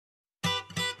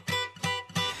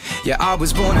Yeah, I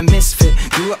was born a misfit,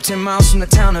 grew up 10 miles from the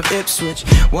town of Ipswich.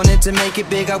 Wanted to make it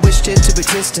big, I wished it to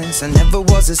existence. I never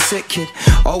was a sick kid,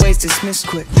 always dismissed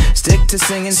quick. Stick to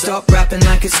singing, stop rapping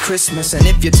like it's Christmas. And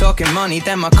if you're talking money,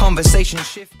 then my conversation's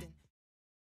shifting.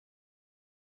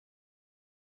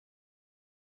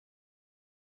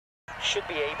 Should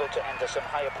be able to enter some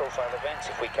higher profile events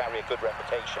if we carry a good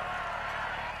reputation.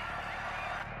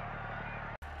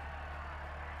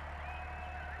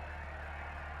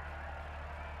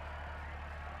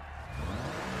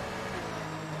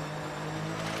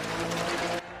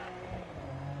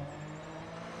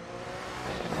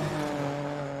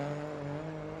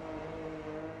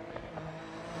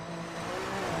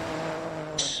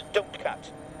 Don't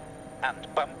cut and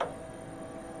bump.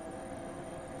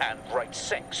 And right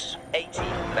 6, 80,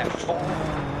 left 4.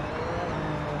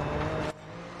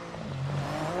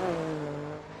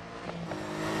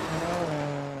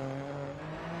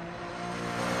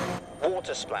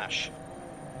 Water splash.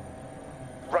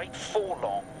 Right 4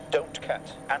 long, don't cut,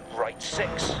 and right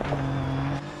 6.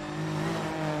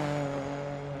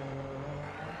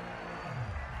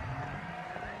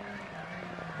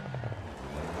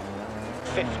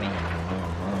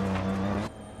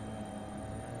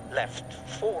 Left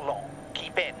 4 long,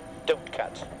 keep in, don't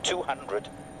cut, 200.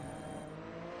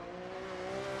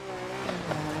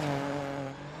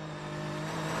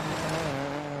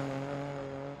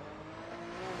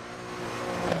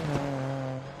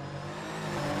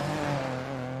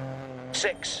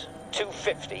 Six,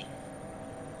 250,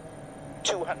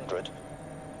 200.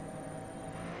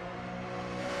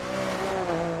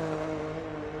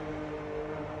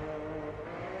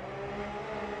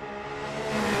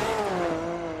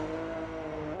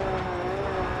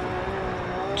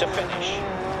 To finish.